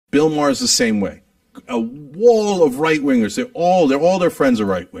Bill Maher's the same way. A wall of right wingers. All their friends are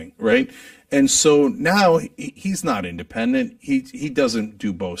right wing, right? And so now he's not independent. He doesn't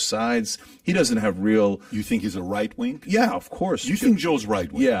do both sides. He doesn't have real. You think he's a right wing? Yeah, of course. You think Joe's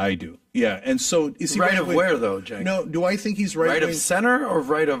right wing? Yeah, I do. Yeah, and so is he right of where though, Cenk? No, do I think he's right? Right of center or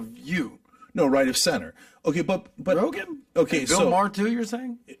right of you? No, right of center. Okay, but Rogan. Okay, and Bill Maher too. You're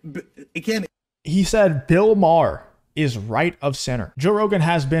saying again. He said Bill Maher is right of center. Joe Rogan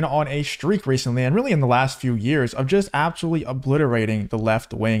has been on a streak recently and really in the last few years of just absolutely obliterating the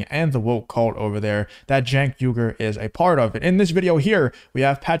left wing and the woke cult over there that Cenk Uygur is a part of. And in this video here, we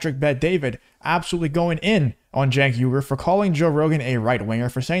have Patrick Bet-David absolutely going in on Cenk Uygur for calling Joe Rogan a right-winger,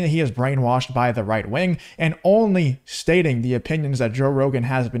 for saying that he is brainwashed by the right wing, and only stating the opinions that Joe Rogan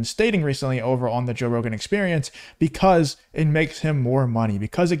has been stating recently over on the Joe Rogan Experience because it makes him more money,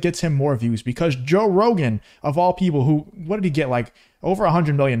 because it gets him more views, because Joe Rogan, of all people, who, what did he get, like over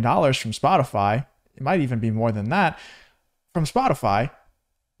 $100 million from Spotify? It might even be more than that from Spotify.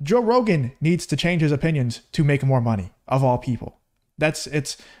 Joe Rogan needs to change his opinions to make more money, of all people.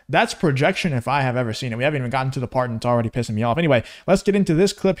 That's projection if I have ever seen it. We haven't even gotten to the part and it's already pissing me off. Anyway, let's get into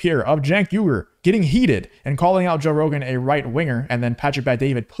this clip here of Cenk Uygur getting heated and calling out Joe Rogan a right winger, and then Patrick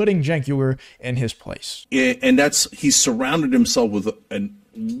Bet-David putting Cenk Uygur in his place. And he's surrounded himself with a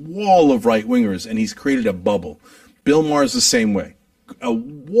wall of right wingers, and he's created a bubble. Bill Maher's the same way. A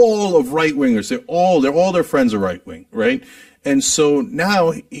wall of right wingers. All their friends are right wing, right? And so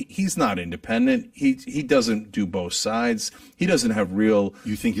now he's not independent. He doesn't do both sides. He doesn't have real.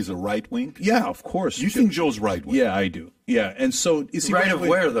 You think he's a right wing? Yeah, of course. You think Joe's right wing? Yeah, I do. Yeah, and so is he right of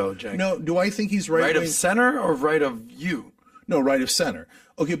where though, Cenk? No, do I think he's right? Right of center or right of you? No, right of center.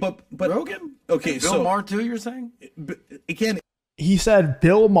 Okay, but Rogan. Okay, and Bill Maher too. You're saying again. He said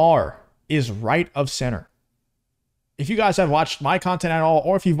Bill Maher is right of center. If you guys have watched my content at all,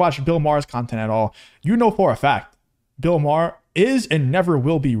 or if you've watched Bill Maher's content at all, you know for a fact Bill Maher is and never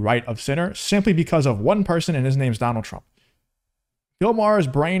will be right of center simply because of one person, and his name's Donald Trump. Bill Maher's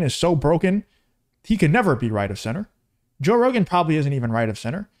brain is so broken, he can never be right of center. Joe Rogan probably isn't even right of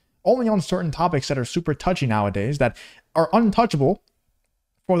center, only on certain topics that are super touchy nowadays that are untouchable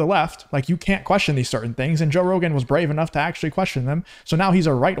for the left. Like, you can't question these certain things, and Joe Rogan was brave enough to actually question them. So now he's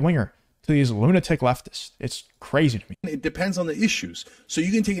a right winger to these lunatic leftists. It's crazy to me. It depends on the issues. So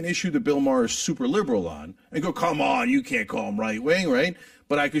you can take an issue that Bill Maher is super liberal on and go, come on, you can't call him right wing, right?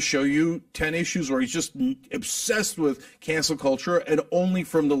 But I could show you 10 issues where he's just obsessed with cancel culture, and only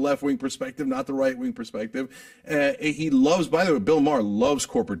from the left wing perspective, not the right wing perspective. He loves, by the way, Bill Maher loves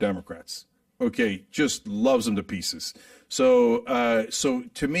corporate Democrats. Okay, just loves them to pieces. So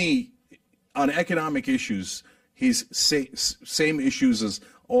to me, on economic issues, he's same issues as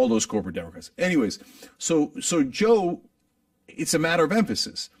all those corporate Democrats. Anyways, so Joe, it's a matter of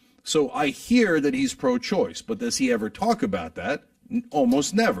emphasis. So I hear that he's pro-choice, but does he ever talk about that?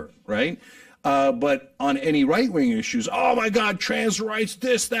 Almost never, right? But on any right-wing issues, oh my God, trans rights,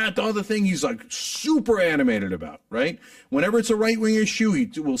 this, that, the other thing, he's like super animated about, right? Whenever it's a right-wing issue,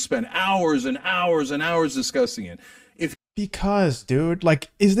 he will spend hours and hours and hours discussing it. Because, dude, like,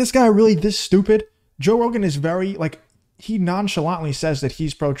 is this guy really this stupid? Joe Rogan is very, like, he nonchalantly says that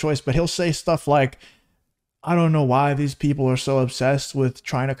he's pro-choice, but he'll say stuff like, I don't know why these people are so obsessed with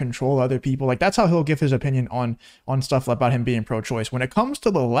trying to control other people. Like, that's how he'll give his opinion on stuff about him being pro-choice. When it comes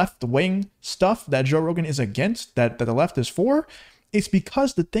to the left-wing stuff that Joe Rogan is against, that the left is for, it's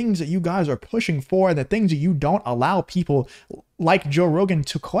because the things that you guys are pushing for and the things that you don't allow people like Joe Rogan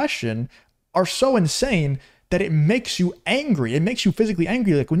to question are so insane that it makes you angry. It makes you physically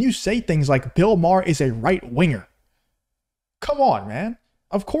angry. Like, when you say things like Bill Maher is a right-winger. Come on, man.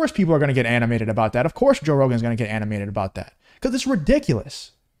 Of course people are going to get animated about that. Of course Joe Rogan's going to get animated about that. Because it's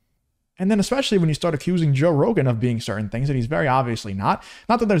ridiculous. And then especially when you start accusing Joe Rogan of being certain things that he's very obviously not.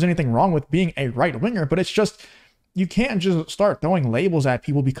 Not that there's anything wrong with being a right-winger, but it's just, you can't just start throwing labels at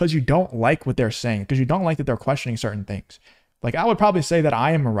people because you don't like what they're saying, because you don't like that they're questioning certain things. Like, I would probably say that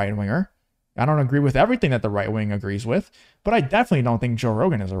I am a right-winger. I don't agree with everything that the right wing agrees with, but I definitely don't think Joe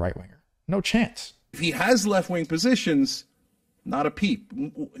Rogan is a right-winger. No chance. If he has left-wing positions, not a peep.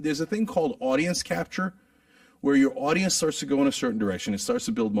 There's a thing called audience capture, where your audience starts to go in a certain direction. It starts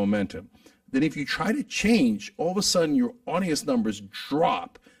to build momentum. Then if you try to change, all of a sudden your audience numbers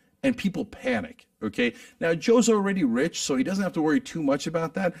drop and people panic. Okay. Now, Joe's already rich, so he doesn't have to worry too much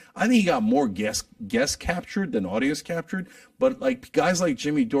about that. I think he got more guest captured than audience captured. But like guys like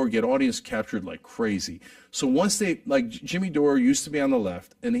Jimmy Dore get audience captured like crazy. So once they, like, Jimmy Dore used to be on the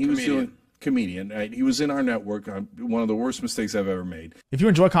left, and he was doing comedian. Right? He was in our network. One of the worst mistakes I've ever made. If you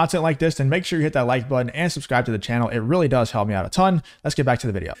enjoy content like this, then make sure you hit that like button and subscribe to the channel. It really does help me out a ton. Let's get back to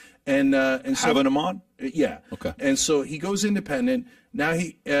the video. And so having him on? Yeah. Okay. And so he goes independent. Now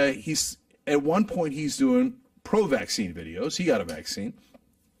he's at one point he's doing pro-vaccine videos. He got a vaccine.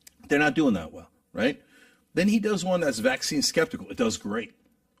 They're not doing that well, right? Then he does one that's vaccine skeptical. It does great.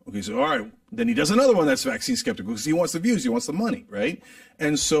 Okay, so all right. Then he does another one that's vaccine skeptical because he wants the views, he wants the money, right?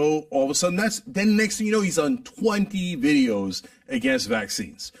 And so all of a sudden then next thing you know, he's on 20 videos against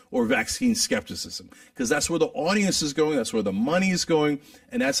vaccines or vaccine skepticism because that's where the audience is going, that's where the money is going,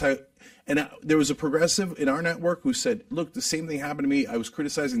 and that's how. And there was a progressive in our network who said, look, the same thing happened to me. I was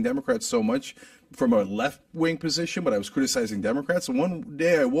criticizing Democrats so much from a left-wing position, but I was criticizing Democrats. And one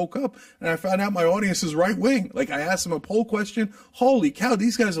day I woke up and I found out my audience is right-wing. Like I asked him a poll question. Holy cow,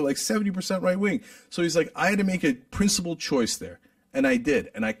 these guys are like 70% right-wing. So he's like, I had to make a principled choice there. And I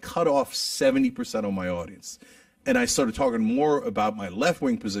did. And I cut off 70% of my audience. And I started talking more about my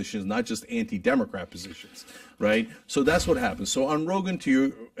left-wing positions, not just anti-Democrat positions, right? So that's what happens. So on Rogan, to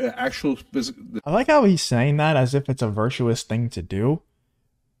your actual... I like how he's saying that as if it's a virtuous thing to do.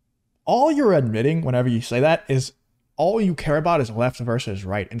 All you're admitting whenever you say that is all you care about is left versus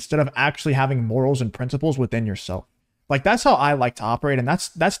right, instead of actually having morals and principles within yourself. Like, that's how I like to operate, and that's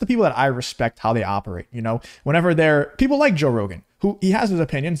the people that I respect how they operate, you know? Whenever they're... People like Joe Rogan, who he has his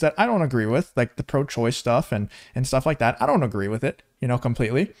opinions that I don't agree with, like the pro-choice stuff and stuff like that. I don't agree with it, you know,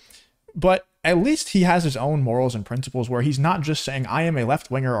 completely. But at least he has his own morals and principles where he's not just saying, I am a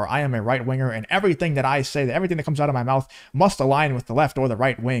left-winger or I am a right-winger, and everything that I say, that everything that comes out of my mouth must align with the left or the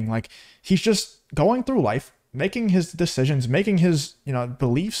right wing. Like, he's just going through life, making his decisions, making his, you know,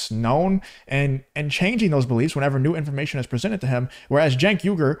 beliefs known and changing those beliefs whenever new information is presented to him. Whereas Cenk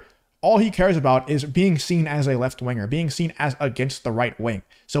Uygur, all he cares about is being seen as a left-winger, being seen as against the right wing.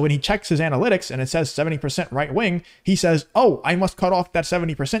 So when he checks his analytics and it says 70% right wing, he says, oh, I must cut off that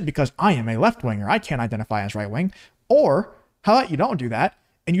 70% because I am a left-winger. I can't identify as right wing. Or how about you don't do that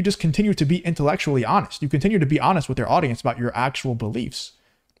and you just continue to be intellectually honest? You continue to be honest with your audience about your actual beliefs.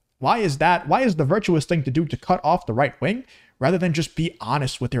 Why is that? Why is the virtuous thing to do to cut off the right wing rather than just be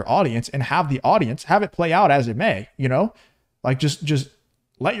honest with your audience and have the audience have it play out as it may, you know? Like just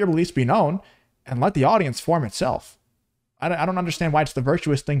let your beliefs be known and let the audience form itself. I don't understand why it's the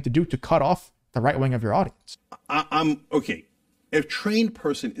virtuous thing to do to cut off the right wing of your audience. I'm okay. A trained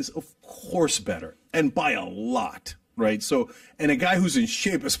person is of course better, and by a lot, right? So, and a guy who's in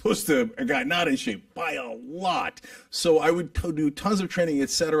shape as opposed to a guy not in shape by a lot. So I would do tons of training,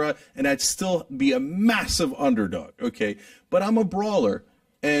 etc., and I'd still be a massive underdog. Okay, but I'm a brawler.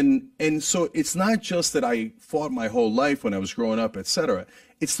 And so it's not just that I fought my whole life when I was growing up, etc.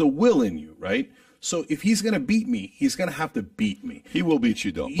 It's the will in you, right? So if he's going to beat me, he's going to have to beat me. He will beat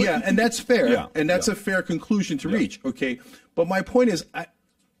you, though. Yeah, and that's fair. Yeah, and that's a fair conclusion to reach, okay? But my point is,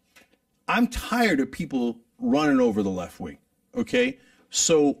 I'm tired of people running over the left wing, okay?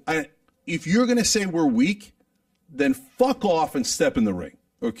 So if you're going to say we're weak, then fuck off and step in the ring,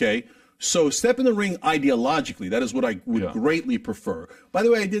 okay? So step in the ring ideologically. That is what I would greatly prefer. By the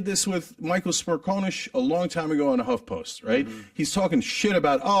way, I did this with Michael Smerconish a long time ago on a HuffPost, right? He's talking shit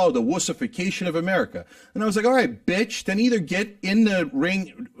about, oh, the wussification of America. And I was like, all right, bitch, then either get in the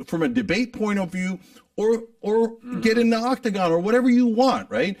ring from a debate point of view or get in the octagon or whatever you want,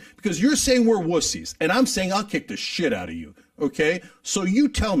 right? Because you're saying we're wussies, and I'm saying I'll kick the shit out of you, okay? So you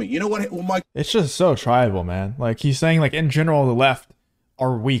tell me, you know what, Mike? It's just so tribal, man. Like, he's saying, like, in general, the left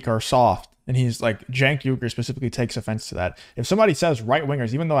are weak or soft, and he's like, Cenk Uygur specifically takes offense to that. If somebody says right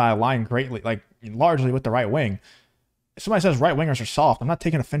wingers, even though I align greatly, like largely with the right wing, if somebody says right wingers are soft, I'm not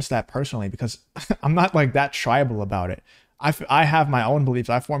taking offense to that personally because I'm not like that tribal about it. I have my own beliefs.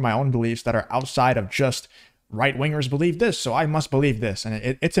 I form my own beliefs that are outside of just right wingers believe this, so I must believe this.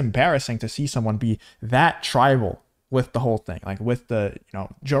 And it's embarrassing to see someone be that tribal with the whole thing. Like with the, you know,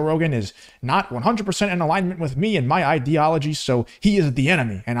 Joe Rogan is not 100% in alignment with me and my ideology, so he is the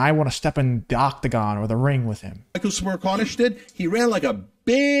enemy, and I want to step in the octagon or the ring with him. Michael Smerconish did. He ran like a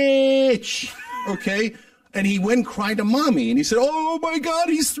bitch, okay? And he went and cried to mommy, and he said, oh my God,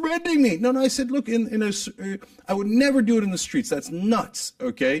 he's threatening me. No, I said, look, I would never do it in the streets. That's nuts,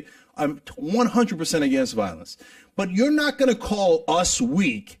 okay? I'm 100% against violence. But you're not going to call us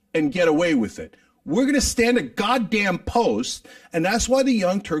weak and get away with it. We're going to stand a goddamn post, and that's why the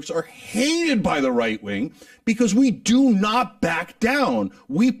Young Turks are hated by the right wing, because we do not back down.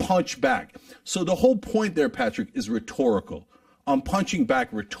 We punch back. So the whole point there, Patrick, is rhetorical. I'm punching back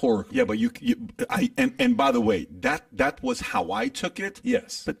rhetorically. Yeah, but and by the way, that was how I took it.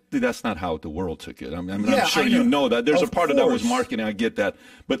 Yes, but that's not how the world took it. I mean, yeah, I'm sure you know that. There's a part of that was course. marketing. I get that,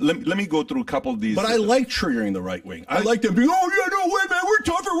 but let me go through a couple of these. But I like triggering the right wing. I like to be, oh yeah, no, wait, man, we're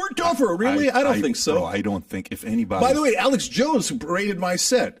tougher. Really? I don't think so. Bro, I don't think if anybody. By the way, Alex Jones rated my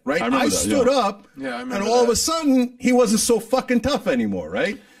set, right? I stood up, and all of a sudden he wasn't so fucking tough anymore,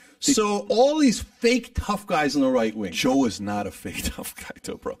 right? So all these fake tough guys in the right wing. Joe is not a fake tough guy,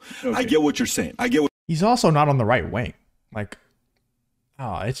 though, bro. Okay. I get what you're saying. He's also not on the right wing. Like,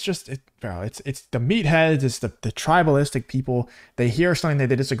 it's just bro. It's the meatheads. It's the tribalistic people. They hear something that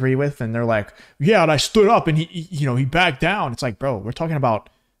they disagree with, and they're like, "Yeah, and I stood up, and he backed down." It's like, bro, we're talking about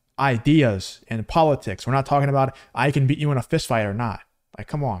ideas and politics. We're not talking about I can beat you in a fist fight or not. Like,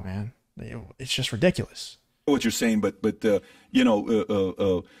 come on, man. It's just ridiculous. What you're saying, but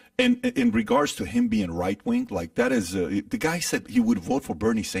and in regards to him being right wing, like that is the guy said he would vote for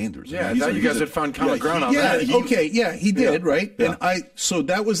Bernie Sanders. Yeah, I thought you guys had found common ground on that. He did, right? Yeah. And so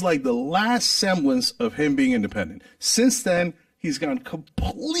that was like the last semblance of him being independent. Since then, he's gone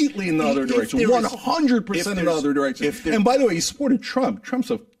completely in the other direction, 100% in the other direction. And by the way, he supported Trump.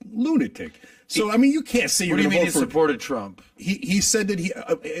 Trump's a lunatic. So, I mean, you can't say you're going to vote for... What do you mean he supported Trump? He said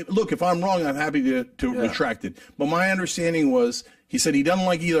that look, if I'm wrong, I'm happy to retract it. But my understanding was he said he doesn't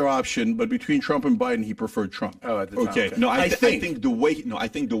like either option, but between Trump and Biden, he preferred Trump. Oh, at the time. Okay. No, I think the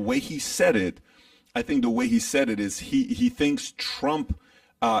way he said it, is he thinks Trump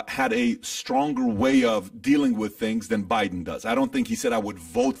had a stronger way of dealing with things than Biden does. I don't think he said I would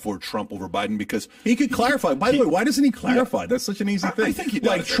vote for Trump over Biden because he could clarify. By the way, why doesn't he clarify? That's such an easy thing. I think he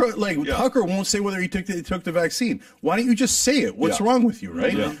does. Like Tucker won't say whether he took the vaccine. Why don't you just say it? What's wrong with you,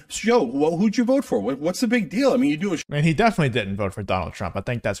 right? Yeah. Joe, who'd you vote for? What's the big deal? I mean, you do it. And he definitely didn't vote for Donald Trump. I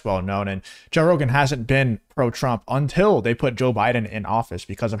think that's well known. And Joe Rogan hasn't been pro-Trump until they put Joe Biden in office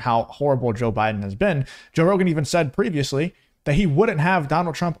because of how horrible Joe Biden has been. Joe Rogan even said previously that he wouldn't have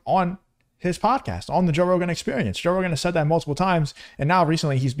Donald Trump on his podcast, on the Joe Rogan Experience. Joe Rogan has said that multiple times, and now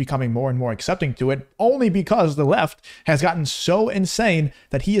recently he's becoming more and more accepting to it, only because the left has gotten so insane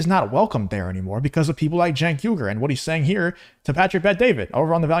that he is not welcome there anymore because of people like Cenk Uygur and what he's saying here to Patrick Bet-David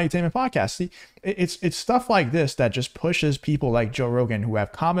over on the Valuetainment Podcast. See, it's stuff like this that just pushes people like Joe Rogan who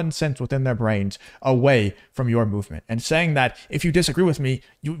have common sense within their brains away from your movement, and saying that if you disagree with me,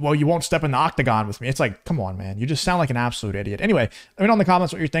 you won't step in the octagon with me. It's like, come on, man. You just sound like an absolute idiot. Anyway, let me know in the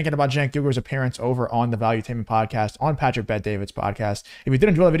comments what you're thinking about Cenk Uygur's appearance over on the Valuetainment Podcast, on Patrick Bet-David's podcast. If you did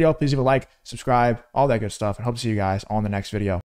enjoy the video, please leave a like, subscribe, all that good stuff, and hope to see you guys on the next video.